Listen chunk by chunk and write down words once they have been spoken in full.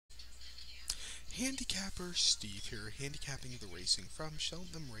Handicapper Steve here, handicapping the racing from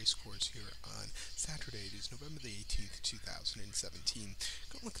Cheltenham Racecourse here on Saturday. It is November the 18th, 2017.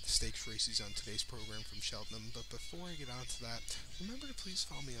 Go look at the stakes races on today's program from Cheltenham, but before I get on to that, remember to please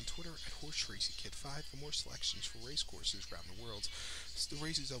follow me on Twitter at HorseRacingKid5 for more selections for racecourses around the world. So the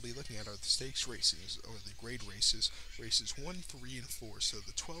races I'll be looking at are the stakes races, or the grade races, races 1, 3, and 4. So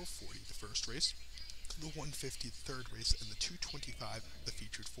the 1240, the first race, the 150, the third race, and the 225, the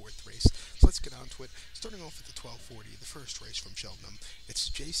featured fourth race. So let's get on to it. Starting off with the 1240, the first race from Cheltenham.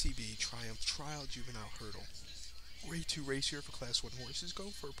 It's JCB Triumph Trial Juvenile Hurdle. Grade 2 race here for Class 1 horses,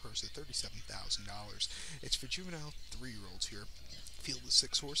 going for a purse of $37,000. It's for juvenile 3-year-olds here. Field of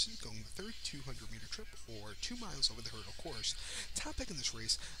 6 horses going the 3,200-meter trip, or 2 miles over the hurdle course. Top pick in this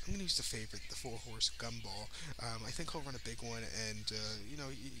race, I'm going to use the favorite, the 4-horse Gumball. I think he'll run a big one, and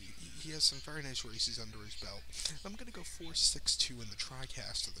he has some very nice races under his belt. I'm going to go 4-6-2 in the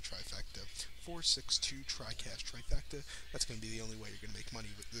tricast of the trifecta. 4-6-2 tricast trifecta. That's going to be the only way you're going to make money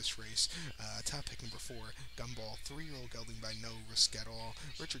with this race. Top pick number 4, Gumball, 3-year-old gelding by no risk at all.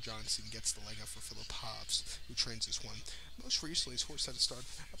 Richard Johnson gets the leg up for Philip Hobbs, who trains this one. Most recently, his horse had a start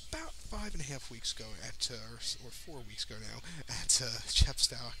about 5.5 weeks ago or 4 weeks ago now, at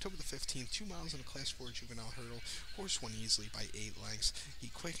Chepstow, October the 15th, 2 miles in a Class 4 juvenile hurdle. Horse won easily by 8 lengths. He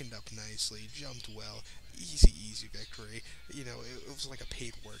quickened up nicely, jumped well, easy victory. It was like a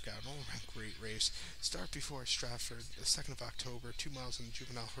paid workout, all around great race. Start before Stratford, the 2nd of October, 2 miles in the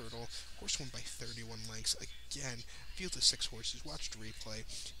juvenile hurdle. Horse won by 31 lengths. Again, field of 6 horses. Watched the replay.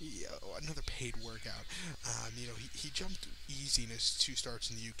 Another paid workout. He jumped easy in his 2 starts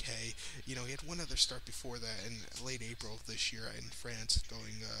in the UK. He had one other start before that in late April of this year in France,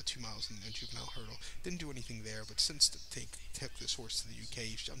 going 2 miles in a juvenile hurdle. Didn't do anything there, but since took this horse to the UK,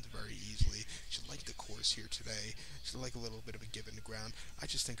 he's jumped very easily. Should like the course here today. Should like a little bit of a give in the ground. I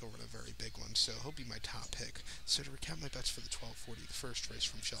just think he'll run a very big one, so he'll be my top pick. So to recap my bets for the 1240, the first race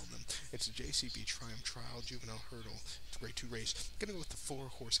from Cheltenham, it's a JCB Triumph Trial Juvenile Hurdle. It's a grade 2 race. Gonna go with the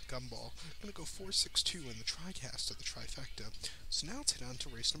 4-horse Gumball. Gonna go 4-6-2 in the tricast of the trifecta. So now let's head on to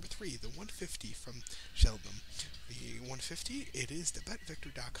race number 3, the 150 from Cheltenham. The 150, it is the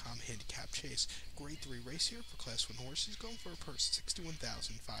BetVictor.com handicap chase. Grade 3 race here for Class 1 horses, going for a purse of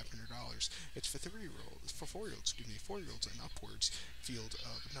 $61,500. It's for 4-year-olds, 4-year-olds and upwards. Field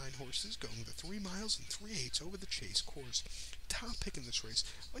of 9 horses going the 3 miles and 3/8 over the chase course. Top pick in this race,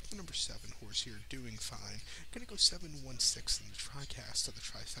 I like the number 7 horse here, Doing Fine. Gonna go 7-1-6 in the tricast of the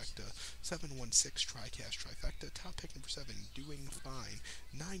trifecta. 7-1-6 tricast trifecta. Top pick number 7, Doing Fine.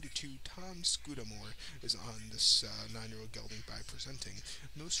 9-2, Tom Scudamore is on this 9-year-old gelding by presenting.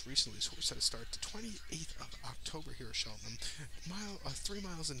 Most recently, this horse had a start the 28th of October here at Cheltenham. 3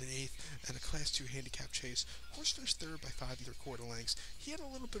 miles and an eighth and a Class 2 handicap chase. Horse finished third by 5 3/4 lengths. He had a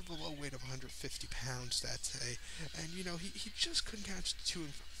little bit of a low weight of 150 pounds that day, and he just couldn't catch the 2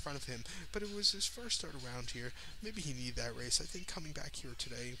 in front of him, but it was his first start around here. Maybe he needed that race. I think coming back here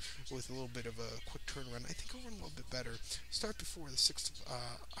today with a little bit of a quick turnaround, I think he'll run a little bit better. Start before the 6th of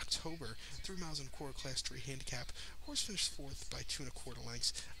October, 3 miles and a quarter Class 3 handicap. Horse finished 4th by 2 1/4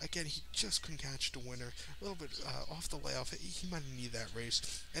 lengths. Again, he just couldn't catch the winner. A little bit off the layoff. He might have needed that race.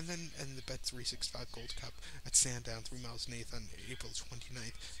 And then in the Bet 365 Gold Cup at Sandown, 3 miles and 8th on April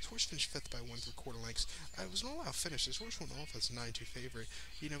 29th. His horse finished 5th by 1 3/4 lengths. It was an all-out finish. His horse went off as a 9-2 favorite.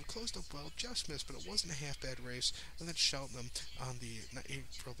 Closed up well, just missed, but it wasn't a half-bad race. And then Cheltenham on the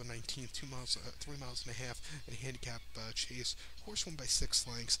April the 19th, 3 miles and a half, and a handicap chase. Horse won by 6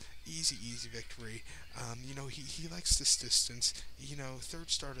 lengths. Easy victory. He likes this distance.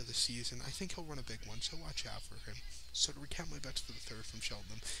 Third start of the season. I think he'll run a big one, so watch out for him. So to recap my bets for the third from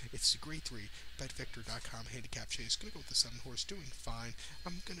Cheltenham, it's the grade 3 BetVictor.com handicap chase. Gonna go with the 7-horse Doing Fine.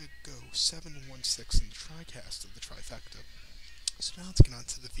 I'm gonna go 7-1-6 in the tricast of the trifecta. So now let's get on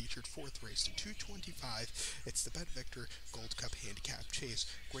to the featured 4th race, the 225. It's the BetVictor Gold Cup handicap chase.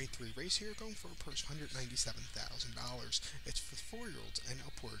 Grade 3 race here, going for a purse of $197,000. It's for 4-year-olds and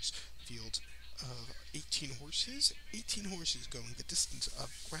upwards. Field of 18 horses. 18 horses going the distance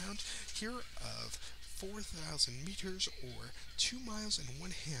of ground here of 4,000 meters, or 2 miles and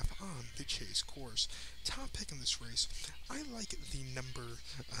 1/2 on the chase course. Top pick in this race, I like the number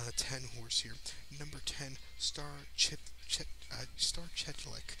 10 horse here. Number 10, Star Star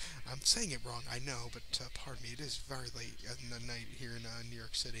Chetlik. I'm saying it wrong, I know, but pardon me. It is very late in the night here in New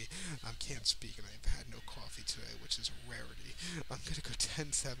York City. I can't speak, and I've had no coffee today, which is a rarity. I'm gonna go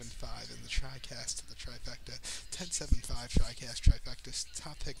 10-7-5 in the TriCast to the trifecta. 10-7-5 TriCast trifecta.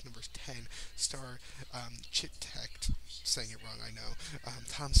 Top pick number 10. Star Chittect. Saying it wrong, I know.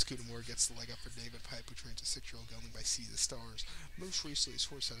 Tom Scudamore gets the leg up for David Pipe, who trains a 6-year-old gelding by Sea the Stars. Most recently, his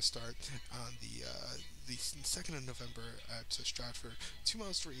horse had a start on the 2nd of November at Stratford. 2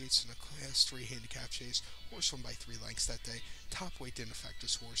 miles 3/8 in a Class 3 handicap chase. Horse won by 3 lengths that day. Top weight didn't affect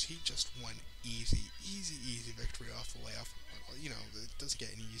his horse. He just won easy victory off the layoff. It doesn't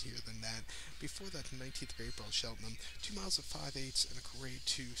get any easier than that. Before that, 19th of April, Cheltenham, 2 miles of 5/8 in a Grade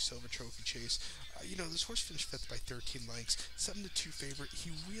 2 Silver Trophy chase. This horse finished 5th by 13 lengths, 7-2 favorite.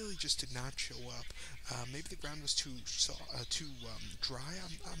 He really just did not show up. Maybe the ground was too dry.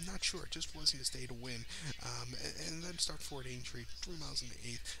 I'm not sure. It just wasn't his day to win. And then start Fort Aintree, 3 miles in the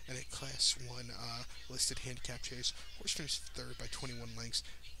 8th, and a Class 1 listed handicap chase. Horse finished 3rd by 21 lengths.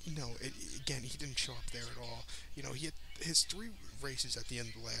 Again, he didn't show up there at all. He had his 3 races at the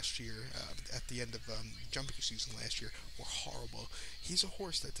end of last year, at the end of jumping season last year, were horrible. He's a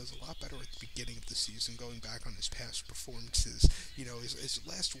horse that does a lot better at the beginning of the season, going back on his past performances. His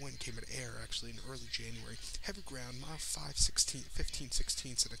last win came at Ayr, actually, in early January. Heavy ground, mile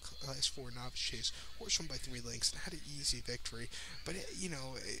 15/16 in a Class 4 novice chase. Horse won by 3 lengths and had an easy victory. But,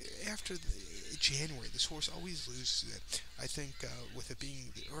 after January, this horse always loses it. I think with it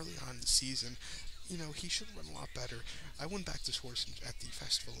being early on in the season, he should run a lot better. I wouldn't back this horse at the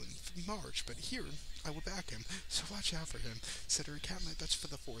festival in March, but here, I would back him, so watch out for him. So to recap my bets for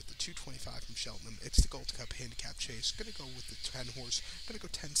the 4th, the 225 from Cheltenham, it's the Gold Cup handicap chase. Gonna go with the 10 horse, gonna go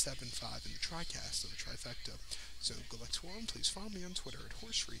 10-7-5 in the TriCast of the trifecta. So good luck to all, and please follow me on Twitter at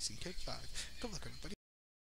HorseRacingKid5. Good luck, everybody.